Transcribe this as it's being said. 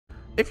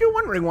If you're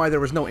wondering why there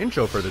was no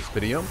intro for this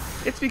video,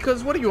 it's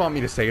because, what do you want me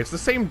to say? It's the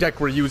same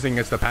deck we're using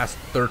as the past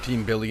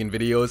 13 billion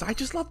videos. I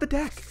just love the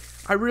deck.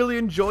 I really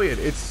enjoy it.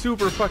 It's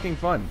super fucking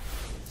fun.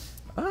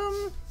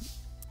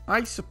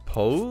 I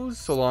suppose,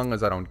 so long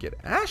as I don't get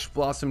Ash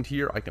Blossomed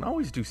here, I can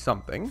always do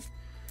something.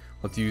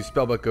 Let's use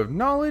Spellbook of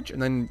Knowledge,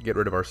 and then get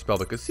rid of our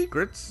Spellbook of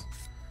Secrets,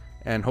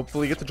 and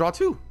hopefully get to draw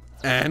 2.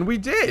 And we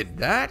did!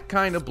 That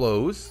kind of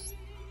blows.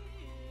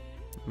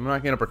 I'm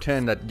not going to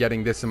pretend that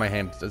getting this in my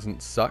hand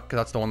doesn't suck, because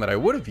that's the one that I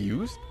would have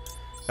used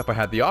if I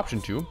had the option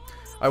to.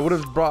 I would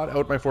have brought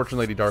out my Fortune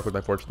Lady Dark with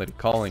my Fortune Lady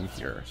Calling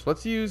here. So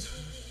let's use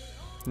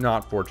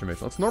not Fortune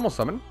Mission. Let's normal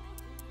summon.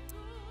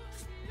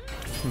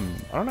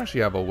 I don't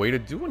actually have a way to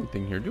do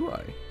anything here, do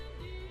I?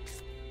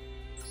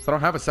 So I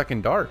don't have a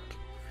second Dark.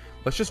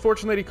 Let's just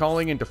Fortune Lady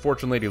Calling into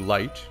Fortune Lady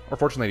Light, or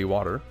Fortune Lady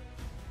Water.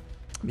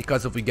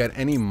 Because if we get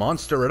any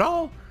monster at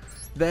all,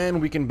 then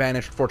we can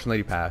banish Fortune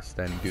Lady Past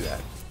and do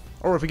that.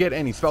 Or if we get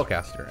any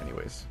spellcaster,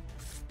 anyways.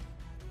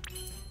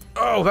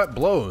 Oh, that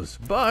blows.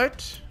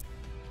 But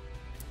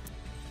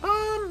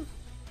I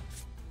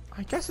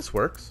guess this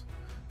works.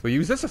 We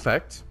use this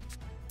effect,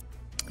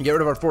 get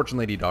rid of our Fortune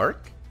Lady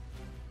Dark,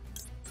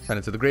 send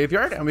it to the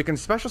graveyard, and we can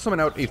special summon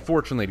out a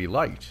Fortune Lady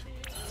Light.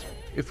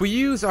 If we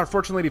use our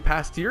Fortune Lady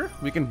Past here,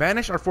 we can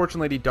banish our Fortune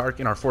Lady Dark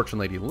and our Fortune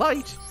Lady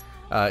Light,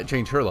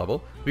 change her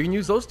level. We can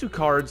use those two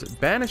cards,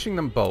 banishing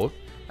them both,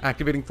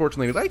 activating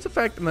Fortune Lady Light's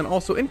effect, and then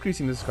also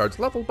increasing this card's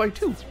level by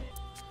 2.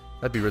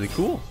 That'd be really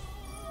cool.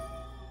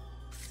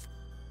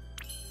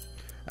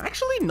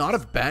 Actually, not a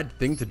bad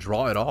thing to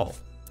draw at all.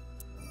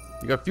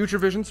 You got Future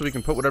Vision, so we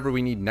can put whatever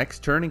we need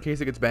next turn in case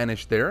it gets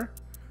banished there.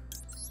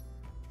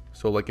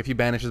 So, like, if he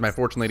banishes my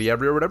Fortune Lady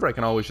Every or whatever, I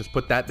can always just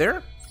put that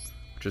there,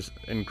 which is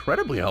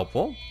incredibly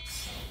helpful.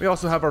 We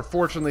also have our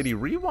Fortune Lady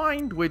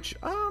Rewind, which,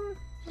 I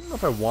don't know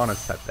if I want to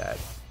set that,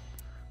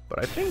 but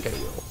I think I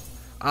will.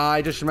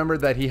 I just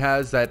remembered that he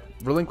has that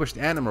relinquished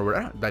anima,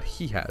 or that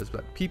he has,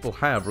 but people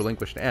have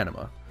relinquished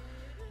anima.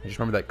 I just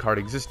remember that card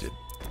existed.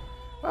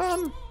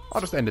 I'll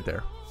just end it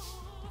there.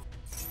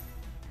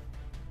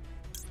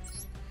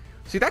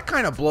 See, that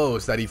kind of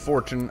blows that he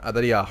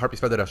Harpy's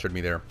Feather Dustered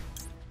me there.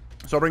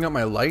 So I'll bring out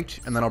my Light,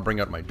 and then I'll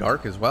bring out my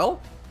Dark as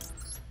well.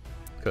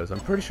 Because I'm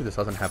pretty sure this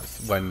doesn't have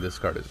when this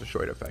card is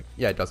destroyed effect.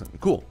 Yeah, it doesn't.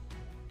 Cool.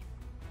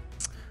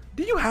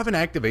 Do you have an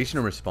activation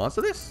in response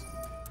to this?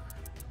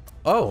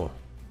 Oh.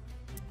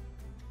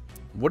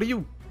 What are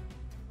you...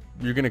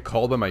 You're going to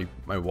call by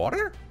my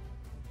water?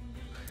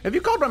 If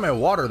you called by my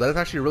water, that's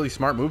actually a really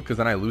smart move, because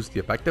then I lose the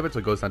effect of it, so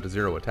it goes down to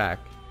 0 attack.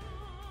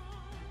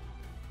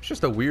 It's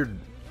just a weird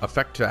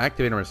effect to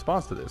activate in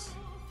response to this.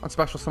 I'm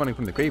special summoning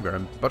from the graveyard.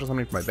 I'm special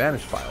summoning from my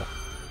banished file.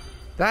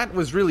 That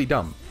was really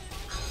dumb.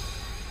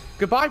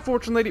 Goodbye,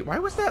 Fortune Lady. Why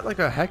was that like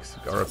a hex...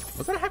 Or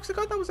was that a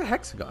hexagon? That was a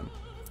hexagon.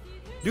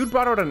 Dude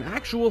brought out an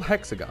actual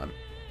hexagon.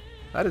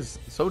 That is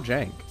so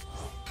jank.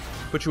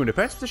 Put you in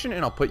defense position,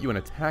 and I'll put you in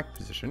attack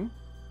position.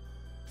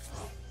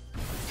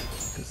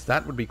 Because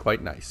that would be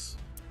quite nice.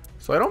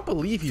 So I don't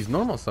believe he's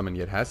normal summon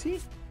yet, has he?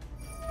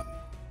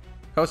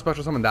 How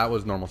special summon? That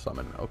was normal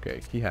summon.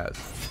 Okay, he has.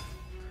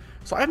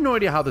 So I have no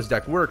idea how this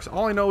deck works.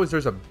 All I know is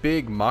there's a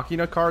big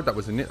Machina card that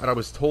was in it that I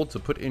was told to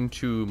put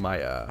into my,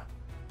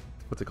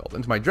 what's it called?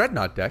 Into my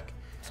Dreadnought deck.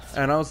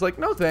 And I was like,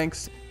 no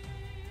thanks.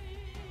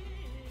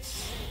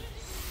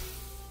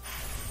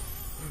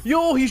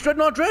 Yo, he's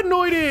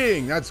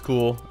Dreadnoughting! That's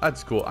cool.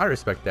 That's cool. I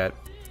respect that.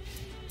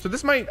 So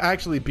this might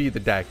actually be the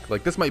deck.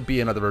 Like, this might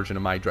be another version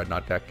of my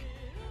Dreadnought deck.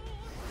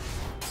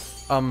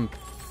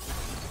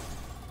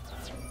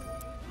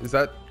 Is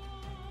that...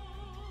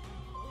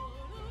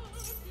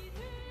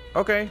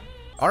 Okay.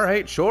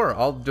 Alright, sure.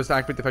 I'll just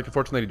activate the effect of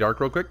Fortune Lady Dark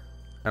real quick.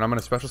 And I'm going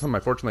to special summon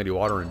my Fortune Lady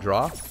Water and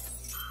draw.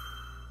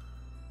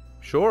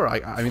 Sure,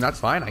 I mean, that's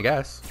fine, I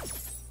guess.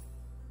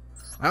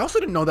 I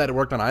also didn't know that it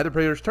worked on either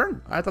player's turn.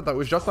 I thought that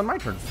was just on my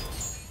turn.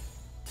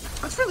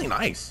 That's really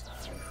nice.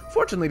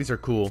 Fortune Ladies are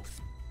cool.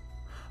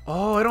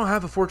 Oh, I don't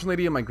have a Fortune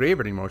Lady in my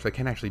graveyard anymore, so I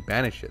can't actually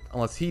banish it.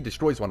 Unless he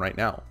destroys one right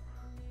now.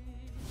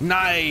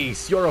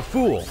 Nice! You're a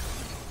fool!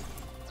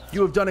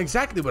 You have done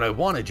exactly what I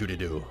wanted you to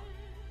do.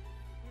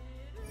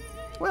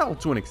 Well,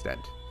 to an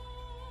extent.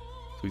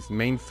 So he's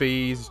main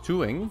phase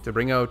 2ing to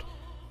bring out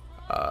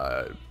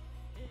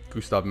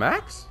Gustav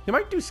Max? He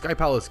might do Sky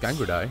Palace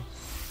Gangrodai,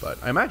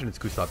 but I imagine it's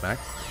Gustav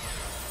Max.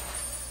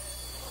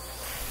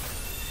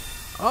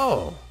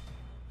 Oh.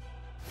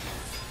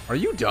 Are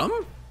you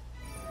dumb?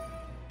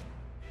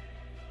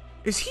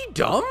 Is he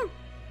dumb?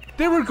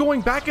 They were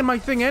going back in my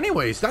thing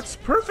anyways. That's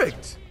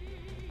perfect.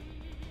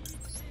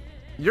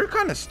 You're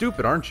kind of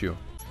stupid, aren't you?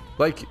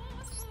 Like,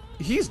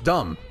 he's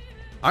dumb.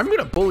 I'm going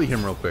to bully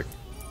him real quick.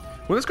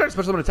 When this card is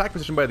special summon attack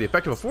position by the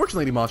effect of a Fortune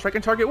Lady monster, I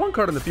can target one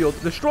card on the field,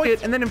 destroy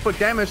it, and then inflict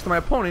damage to my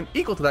opponent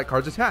equal to that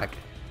card's attack.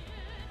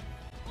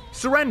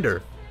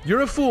 Surrender.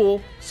 You're a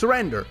fool.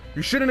 Surrender.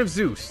 You shouldn't have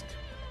Zeused.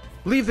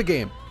 Leave the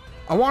game.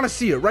 I want to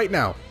see it right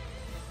now.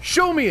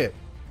 Show me it.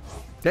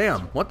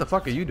 Damn, what the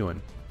fuck are you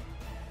doing?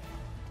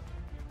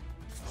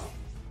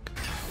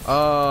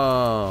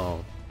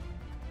 Oh.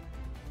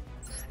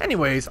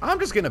 Anyways, I'm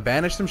just gonna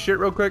banish some shit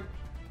real quick.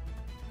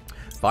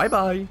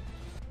 Bye-bye.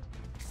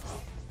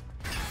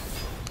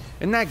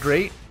 Isn't that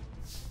great?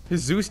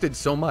 His Zeus did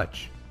so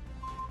much.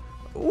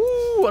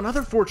 Ooh,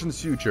 another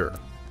Fortune's Future.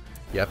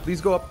 Yeah,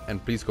 please go up,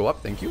 and please go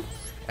up, thank you.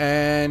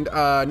 And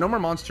no more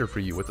monster for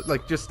you.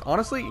 Like, just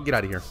honestly, get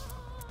out of here.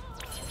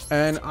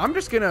 And I'm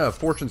just gonna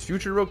Fortune's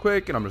Future real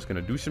quick, and I'm just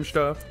gonna do some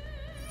stuff.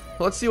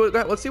 Let's see what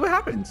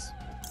happens.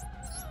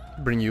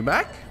 Bring you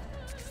back.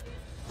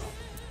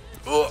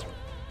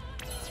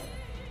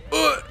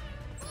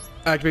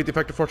 Activate the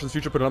effect of Fortune's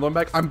Future, put another one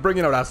back. I'm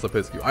bringing out Aslla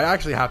Piscu. I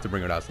actually have to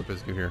bring out Aslla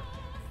Piscu here.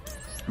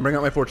 Bring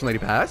out my Fortune Lady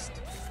Past.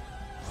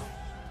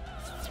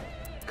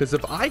 Because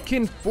if I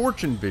can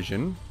Fortune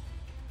Vision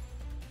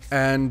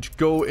and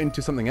go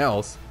into something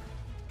else,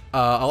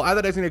 I'll add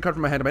that designated card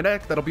from my hand to my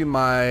deck. That'll be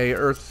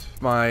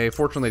my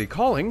Fortune Lady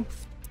Calling.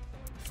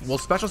 We'll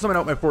special summon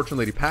out my Fortune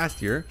Lady Past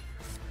here.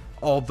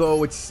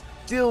 Although it's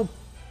still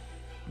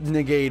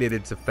negated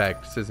its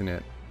effects, isn't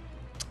it?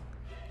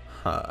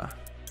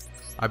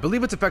 I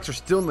believe its effects are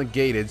still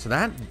negated, so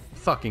that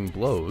fucking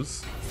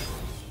blows.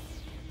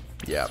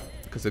 Yeah,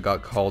 because it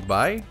got called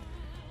by.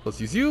 Let's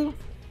use you.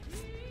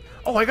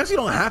 Oh, I guess you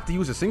don't have to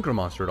use a Synchro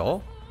Monster at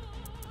all.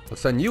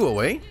 Let's send you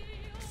away.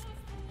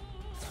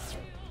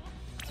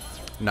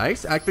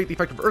 Nice. Activate the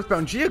effect of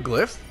Earthbound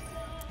Geoglyph.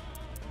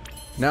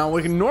 Now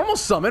we can normal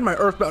summon my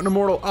Earthbound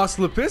Immortal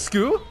Aslla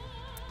Piscu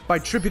by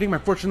tributing my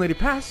Fortune Lady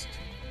Past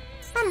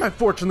and my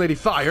Fortune Lady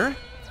Fire.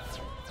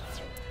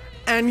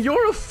 And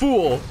you're a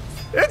fool.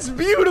 It's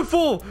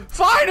beautiful.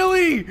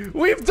 Finally,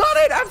 we've done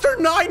it after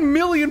 9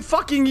 million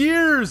fucking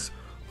years.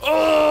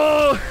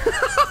 Oh!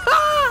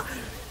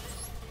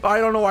 I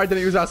don't know why I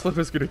didn't use Aslla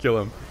Piscu to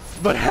kill him.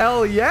 But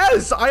hell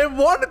yes! I have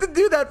wanted to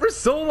do that for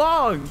so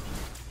long!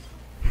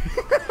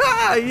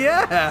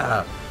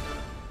 Yeah!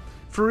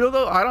 For real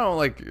though, I don't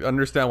like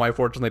understand why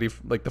Fortune Lady,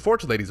 like the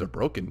Fortune Ladies are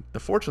broken.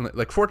 The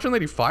Fortune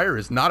Lady Fire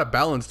is not a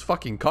balanced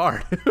fucking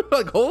card.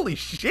 Like holy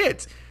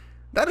shit!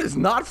 That is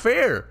not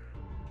fair!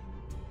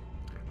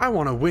 I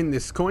want to win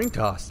this coin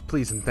toss,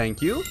 please and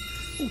thank you.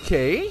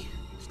 Okay.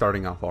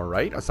 Starting off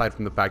alright, aside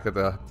from the fact that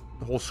the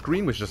whole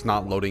screen was just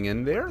not loading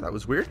in there. That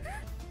was weird.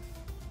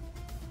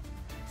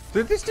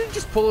 Did this dude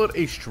just pull out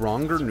a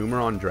stronger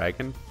Numeron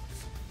Dragon?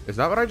 Is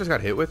that what I just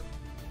got hit with?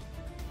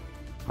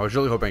 I was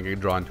really hoping I could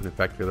draw into an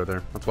effect fielder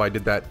there. That's why I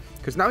did that.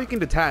 Because now he can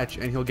detach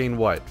and he'll gain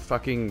what?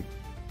 Fucking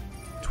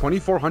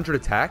 2400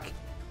 attack?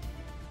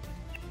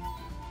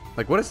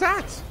 Like, what is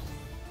that?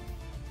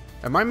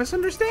 Am I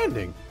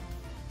misunderstanding?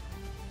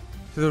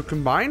 So the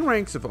combined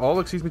ranks of all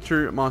Xyz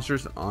material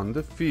monsters on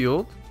the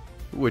field,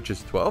 which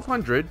is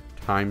 1200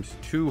 times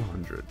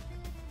 200.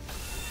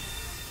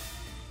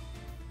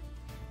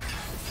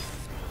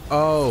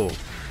 Oh.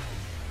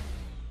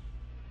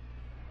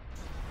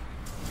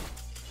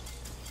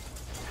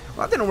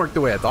 Well, that didn't work the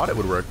way I thought it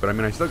would work, but I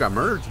mean, I still got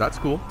murdered, so that's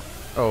cool.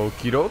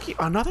 Okie dokie.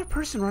 Another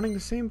person running the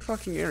same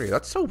fucking area.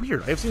 That's so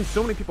weird. I've seen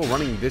so many people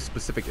running this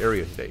specific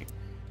area today.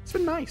 It's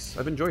been nice.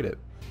 I've enjoyed it.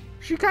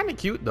 She's kind of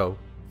cute, though.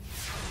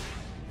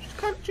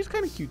 She's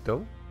kind of cute,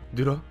 though.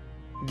 Did I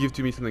give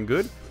to me something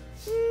good?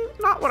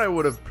 Not what I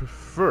would have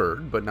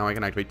preferred, but now I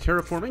can activate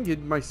Terraforming,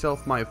 give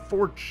myself my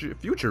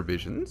Future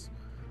Visions.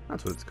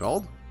 That's what it's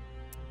called.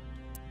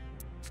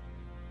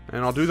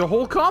 And I'll do the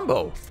whole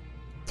combo.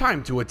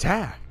 Time to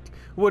attack.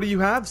 What do you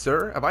have,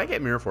 sir? If I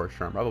get Mirror Force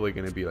Charm, I'm probably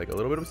going to be like a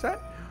little bit upset.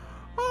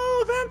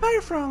 Oh,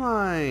 Vampire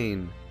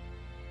Frontline.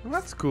 Well,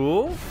 that's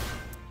cool.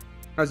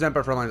 That's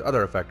Vampire Frontline's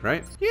other effect,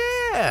 right?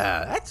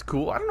 Yeah, that's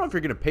cool. I don't know if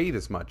you're going to pay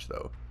this much,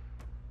 though.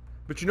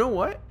 But you know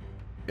what?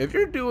 If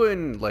you're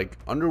doing, like,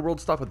 Underworld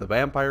stuff with the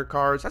vampire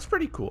cards, that's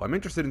pretty cool. I'm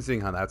interested in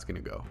seeing how that's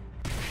going to go.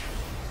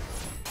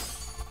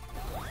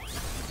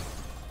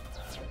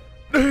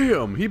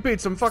 Damn, he paid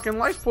some fucking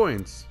life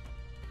points.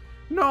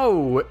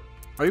 No.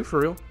 Are you for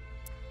real?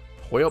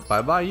 Well,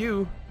 bye-bye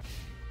you.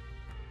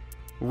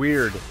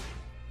 Weird.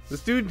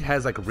 This dude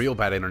has, like, a real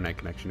bad internet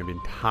connection, to be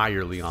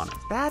entirely honest.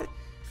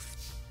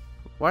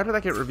 Why did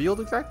that get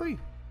revealed exactly?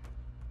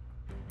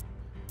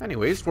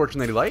 Anyways, Fortune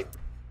Lady Light.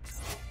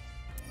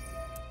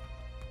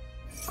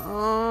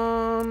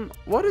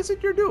 What is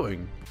it you're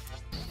doing?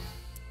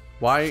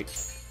 Why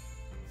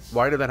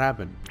did that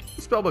happen?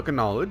 Spellbook of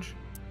Knowledge.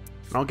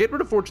 And I'll get rid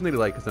of Fortune Lady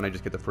Light, because then I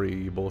just get the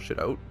free bullshit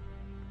out.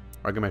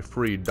 Or I get my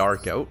free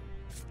Dark out.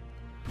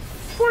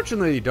 Fortune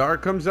Lady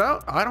Dark comes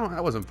out.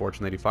 That wasn't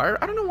Fortune Lady Fire.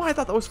 I don't know why I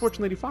thought that was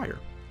Fortune Lady Fire.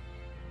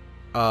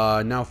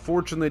 Now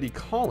Fortune Lady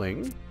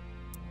Calling,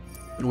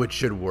 which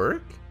should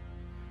work.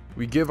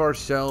 We give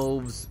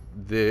ourselves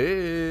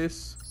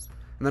this.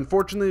 And then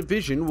Fortune Lady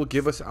Vision will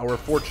give us our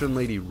Fortune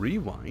Lady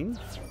Rewind.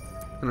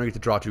 And I get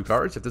to draw 2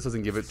 cards if this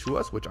doesn't give it to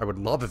us, which I would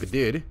love if it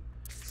did.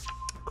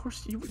 Of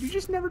course, you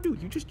just never do.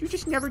 You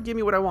just never give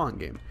me what I want,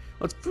 game.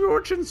 Let's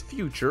Fortune's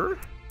Future.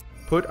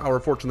 Put our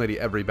Fortune Lady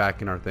Every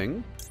back in our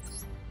thing.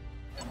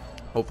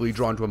 Hopefully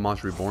draw into a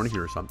Monster Reborn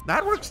here or something.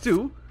 That works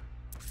too.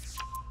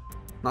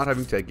 Not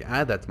having to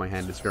add that to my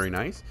hand is very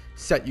nice.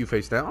 Set you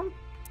face down.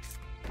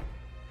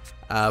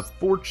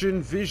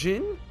 Fortune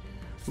Vision.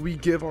 We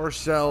give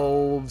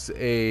ourselves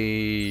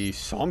a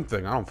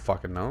something. I don't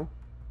fucking know.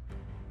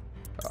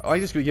 I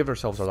guess we give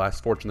ourselves our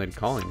last Fortune Lady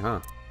calling,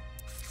 huh?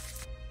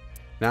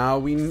 Now,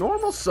 we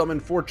normal summon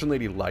Fortune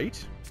Lady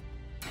Light.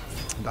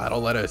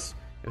 That'll let us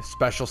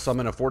special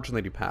summon a Fortune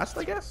Lady Past,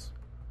 I guess?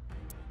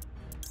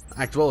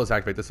 As well as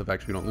activate this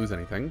effect so we don't lose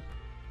anything.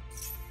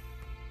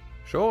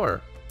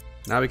 Sure.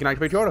 Now we can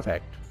activate your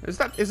effect. Has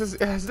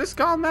this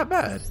gone that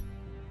bad?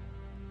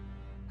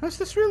 Has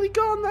this really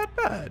gone that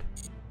bad?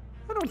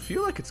 I don't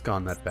feel like it's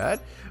gone that bad.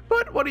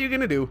 But what are you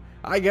gonna do?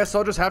 I guess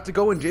I'll just have to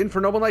go in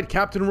for Noble Knight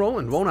Captain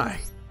Roland, won't I?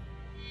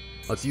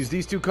 Let's use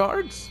these 2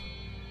 cards.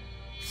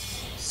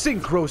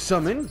 Synchro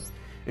Summon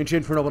into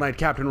Noble Knight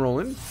Captain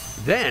Roland.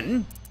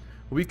 Then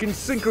we can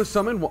Synchro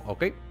Summon.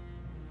 Okay.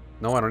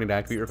 No, I don't need to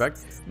activate your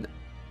effect.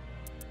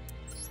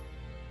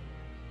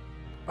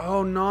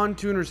 Oh,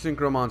 non-tuner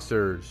Synchro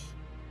monsters.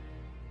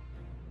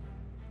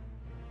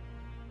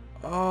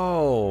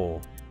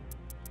 Oh.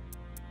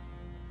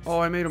 Oh,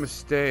 I made a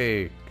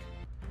mistake.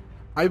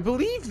 I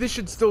believe this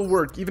should still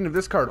work, even if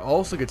this card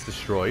also gets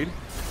destroyed.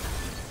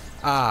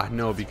 Ah,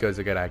 no, because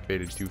it got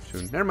activated too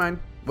soon. Never mind.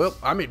 Well,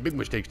 I made big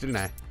mistakes, didn't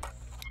I?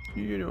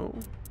 You know.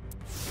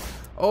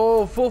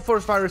 Oh, Full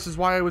Force Virus is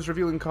why I was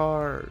revealing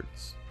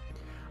cards.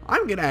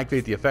 I'm gonna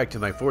activate the effect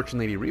of my Fortune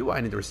Lady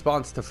Rewind in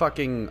response to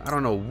fucking, I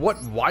don't know what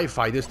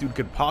Wi-Fi this dude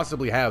could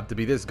possibly have to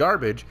be this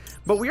garbage,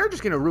 but we are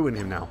just gonna ruin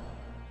him now.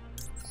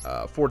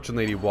 Fortune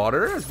Lady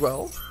Water as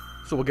well.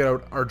 So we'll get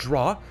out our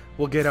draw,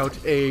 we'll get out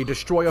a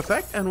destroy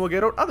effect, and we'll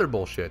get out other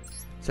bullshit.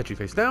 Set you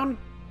face down.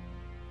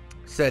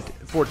 Set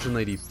Fortune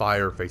Lady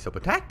Fire face up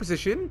attack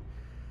position.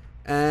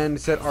 And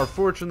set our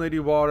Fortune Lady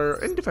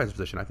Water in defense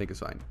position, I think is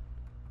fine.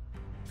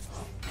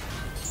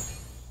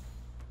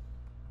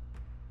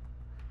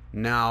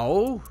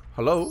 Now,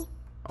 hello?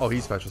 Oh,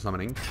 he's special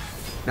summoning.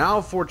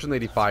 Now Fortune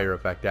Lady Fire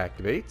effect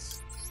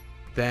activates.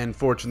 Then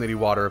Fortune Lady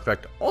Water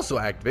effect also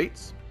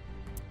activates.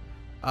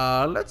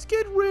 Let's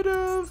get rid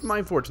of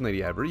my Fortune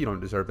Lady Ever. You don't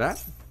deserve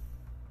that.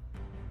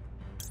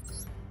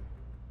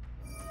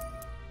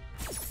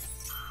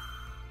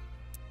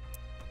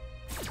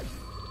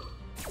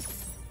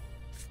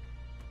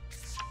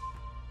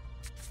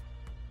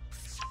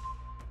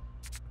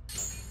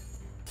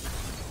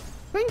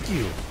 Thank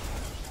you.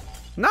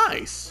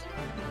 Nice.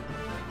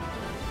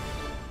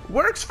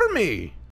 Works for me.